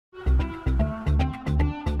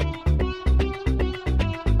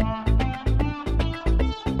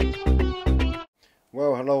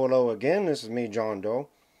This is me, John Doe,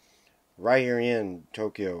 right here in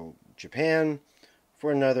Tokyo, Japan, for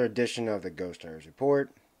another edition of the Ghost Hunters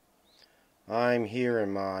Report. I'm here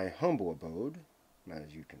in my humble abode,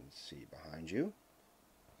 as you can see behind you.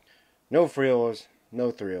 No frills,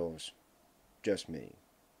 no thrills, just me.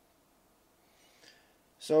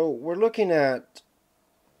 So we're looking at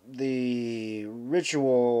the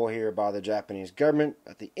ritual here by the Japanese government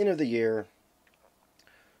at the end of the year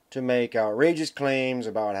to make outrageous claims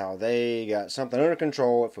about how they got something under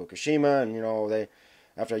control at Fukushima, and they,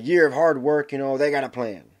 after a year of hard work, they got a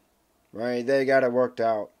plan, right? They got it worked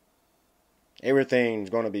out. Everything's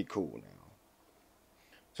going to be cool now.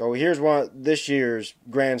 So here's what this year's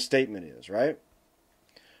grand statement is, right?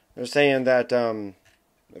 They're saying that,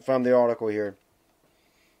 from the article here,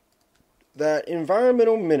 that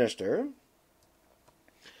environmental minister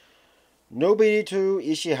Nobuhito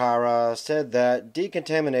Ishihara said that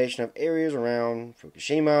decontamination of areas around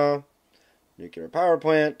Fukushima nuclear power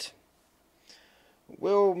plant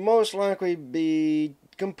will most likely be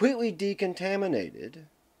completely decontaminated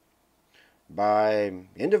by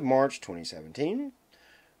end of March 2017,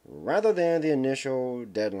 rather than the initial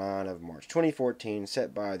deadline of March 2014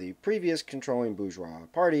 set by the previous controlling bourgeois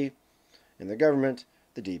party in the government,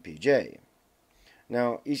 the DPJ.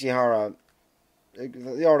 Now, Ishihara,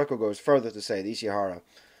 the article goes further to say that Ishihara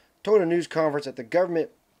told a news conference that the government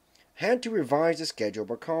had to revise the schedule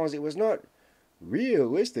because it was not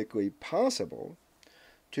realistically possible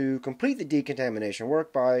to complete the decontamination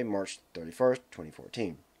work by March 31st,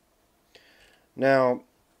 2014. Now,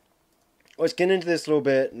 let's get into this a little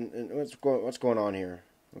bit and what's going on here.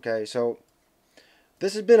 Okay, so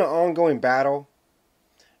this has been an ongoing battle.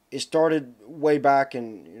 It started way back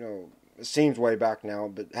in, it seems way back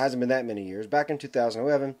now, but it hasn't been that many years. Back in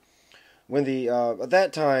 2011, when at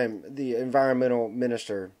that time, the environmental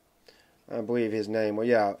minister, I believe his name,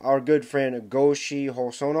 our good friend Goshi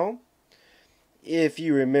Hosono, if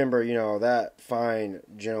you remember, that fine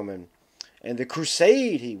gentleman, and the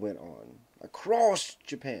crusade he went on across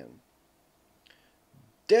Japan,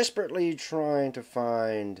 desperately trying to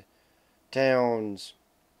find towns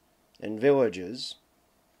and villages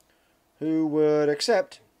who would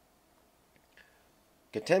accept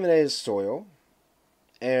contaminated soil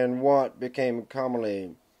and what became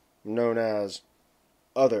commonly known as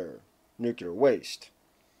other nuclear waste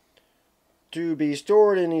to be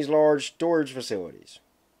stored in these large storage facilities.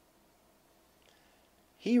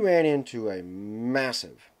 He ran into a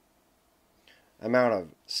massive amount of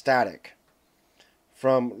static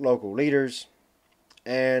from local leaders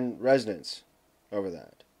and residents over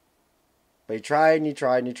that. But he tried and he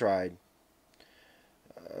tried and he tried.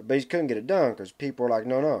 But he couldn't get it done because people were like,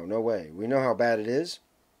 no way. We know how bad it is.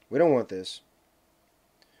 We don't want this.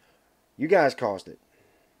 You guys caused it.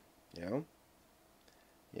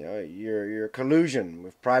 Your collusion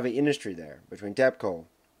with private industry there between TEPCO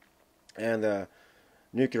and the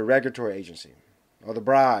Nuclear Regulatory Agency. All the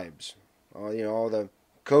bribes. All the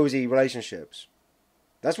cozy relationships.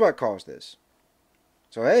 That's what caused this.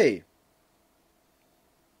 So, hey,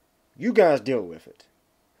 you guys deal with it.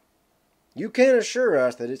 You can't assure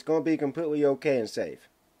us that it's going to be completely okay and safe.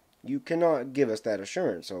 You cannot give us that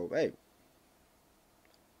assurance. So, hey,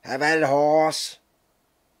 have at it, horse.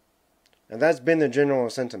 And that's been the general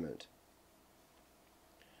sentiment.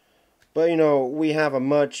 But, we have a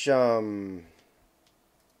much, I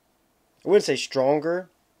wouldn't say stronger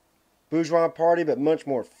bourgeois party, but much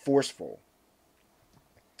more forceful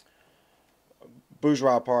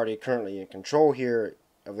bourgeois party currently in control here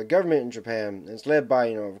of the government in Japan. It's led by,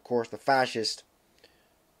 of course, the fascist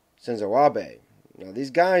Shinzo Abe. Now,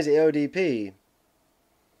 these guys at LDP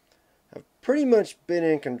have pretty much been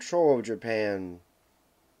in control of Japan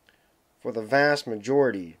for the vast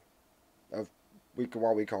majority of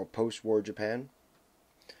what we call post-war Japan.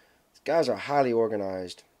 These guys are highly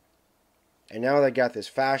organized, and now they got this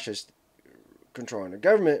fascist controlling the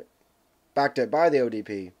government, backed up by the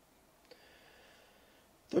LDP.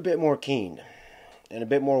 They're a bit more keen and a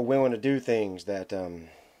bit more willing to do things that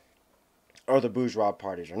other bourgeois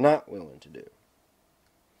parties are not willing to do.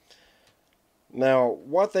 Now,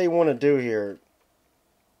 what they want to do here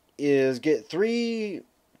is get 3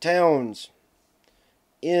 towns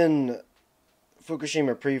in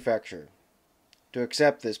Fukushima Prefecture to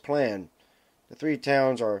accept this plan. The 3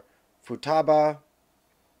 towns are Futaba,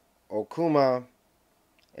 Okuma,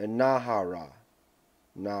 and Naraha,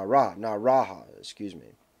 excuse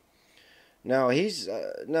me. Now, this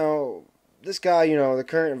guy, the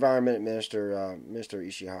current environment minister, Mr.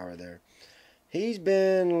 Ishihara there, he's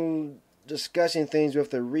been discussing things with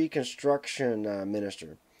the reconstruction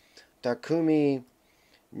minister, Takumi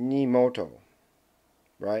Nimoto,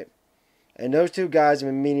 right? And those two guys have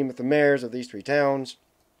been meeting with the mayors of these three towns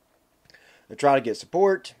to try to get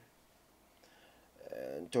support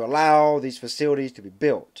to allow these facilities to be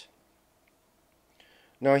built.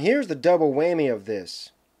 Now here's the double whammy of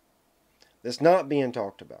this that's not being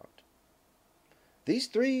talked about. These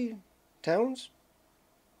three towns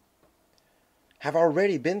have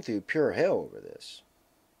already been through pure hell over this.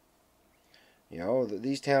 You know,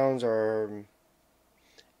 these towns are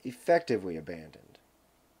effectively abandoned.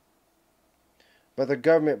 But the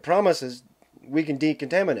government promises we can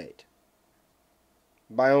decontaminate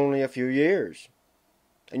by only a few years.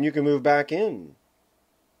 And you can move back in.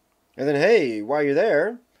 And then, hey, while you're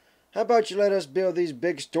there, how about you let us build these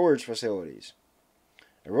big storage facilities?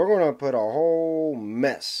 And we're going to put a whole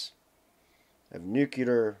mess of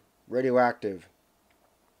nuclear radioactive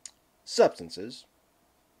substances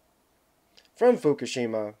from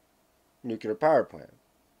Fukushima nuclear power plant.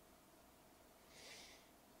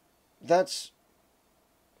 It's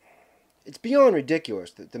beyond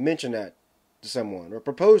ridiculous to mention that to someone or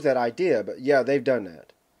propose that idea, but yeah, they've done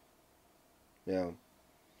that. You know.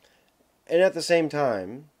 And at the same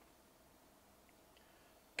time,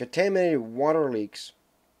 contaminated water leaks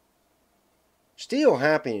still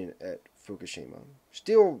happening at Fukushima,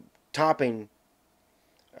 still topping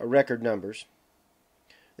record numbers.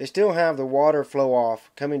 They still have the water flow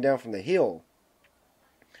off coming down from the hill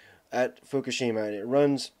at Fukushima,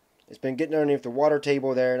 and it's been getting underneath the water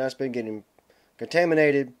table there, and that's been getting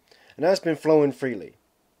contaminated, and that's been flowing freely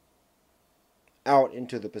out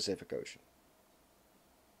into the Pacific Ocean.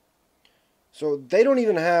 So they don't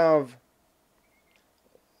even have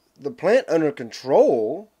the plant under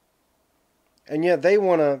control, and yet they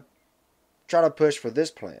want to try to push for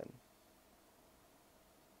this plan.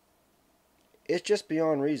 It's just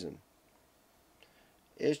beyond reason.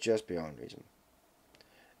 It's just beyond reason.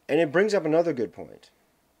 And it brings up another good point.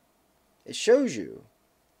 It shows you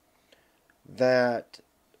that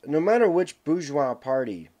no matter which bourgeois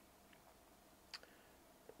party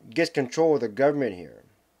gets control of the government here,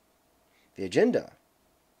 the agenda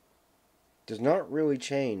does not really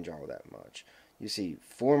change all that much. You see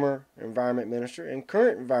former environment minister and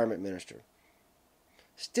current environment minister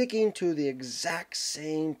sticking to the exact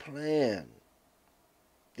same plan.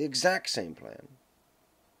 The exact same plan.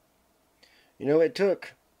 You know, it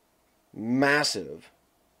took massive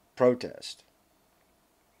protest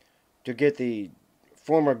to get the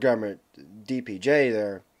former government, DPJ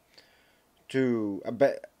there, to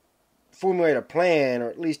formulate a plan, or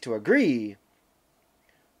at least to agree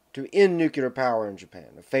to end nuclear power in Japan,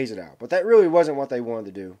 to phase it out. But that really wasn't what they wanted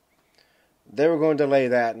to do. They were going to delay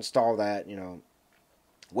that and stall that, you know,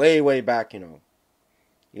 way back, you know.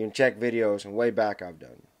 You can check videos and way back I've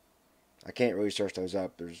done. I can't really search those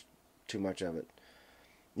up. There's too much of it.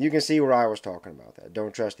 You can see where I was talking about that.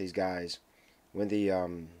 Don't trust these guys. When the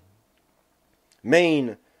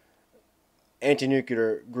main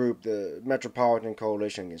anti-nuclear group, the Metropolitan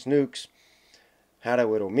Coalition Against Nukes, had a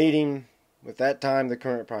little meeting with that time the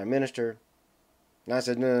current Prime Minister. And I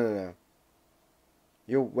said, no.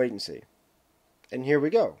 You'll wait and see. And here we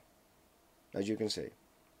go. As you can see.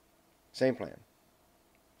 Same plan.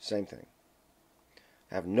 Same thing.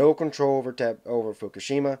 Have no control over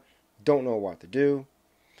Fukushima. Don't know what to do.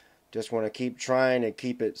 Just want to keep trying to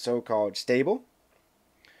keep it so-called stable.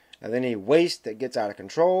 And then any waste that gets out of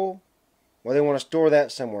control, well, they want to store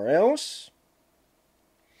that somewhere else,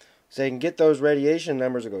 so they can get those radiation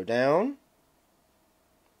numbers to go down.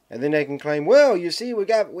 And then they can claim, well, you see, we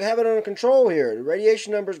have it under control here. The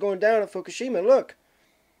radiation number is going down at Fukushima. Look.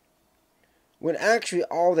 When actually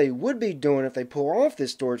all they would be doing if they pull off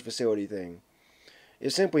this storage facility thing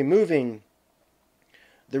is simply moving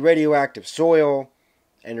the radioactive soil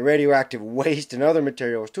and the radioactive waste and other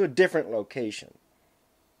materials to a different location.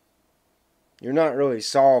 You're not really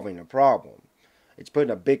solving a problem. It's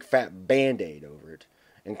putting a big fat band-aid over it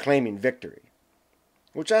and claiming victory.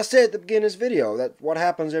 Which I said at the beginning of this video, that's what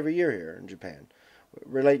happens every year here in Japan,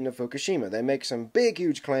 relating to Fukushima. They make some big,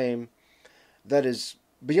 huge claim that is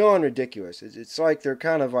beyond ridiculous. It's like they're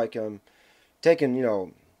kind of like taking, you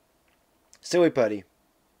know, silly putty,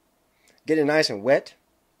 getting it nice and wet,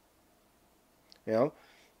 you know,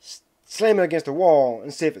 slam it against the wall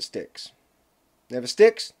and see if it sticks. And if it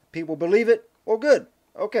sticks, people believe it, well, good.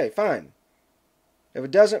 Okay, fine. If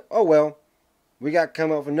it doesn't, oh well. We got to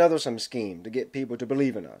come up with some scheme to get people to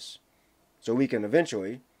believe in us, so we can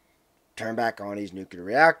eventually turn back on these nuclear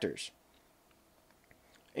reactors.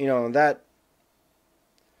 You know, that's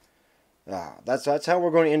how we're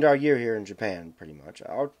going to end our year here in Japan, pretty much.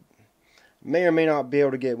 I may or may not be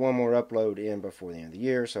able to get one more upload in before the end of the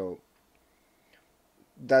year, so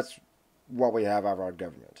that's what we have out of our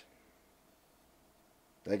government.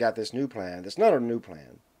 they got this new plan. It's not a new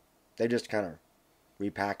plan. They just kind of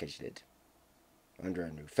repackaged it under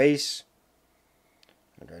a new face,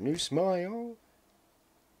 under a new smile,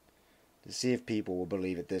 to see if people will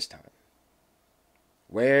believe it this time.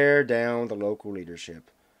 Wear down the local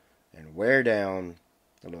leadership and wear down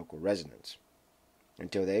the local residents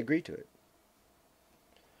until they agree to it.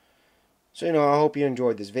 So, I hope you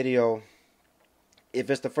enjoyed this video. If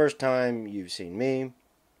it's the first time you've seen me,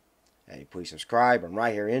 hey, please subscribe. I'm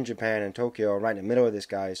right here in Japan, in Tokyo, right in the middle of this,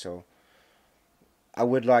 guys. So I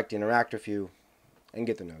would like to interact with you and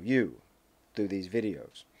get to know you through these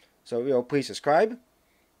videos. So, please subscribe.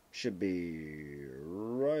 Should be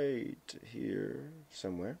right here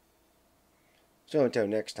somewhere. So until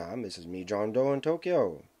next time, this is me, John Doe, in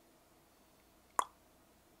Tokyo.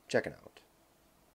 Checking out.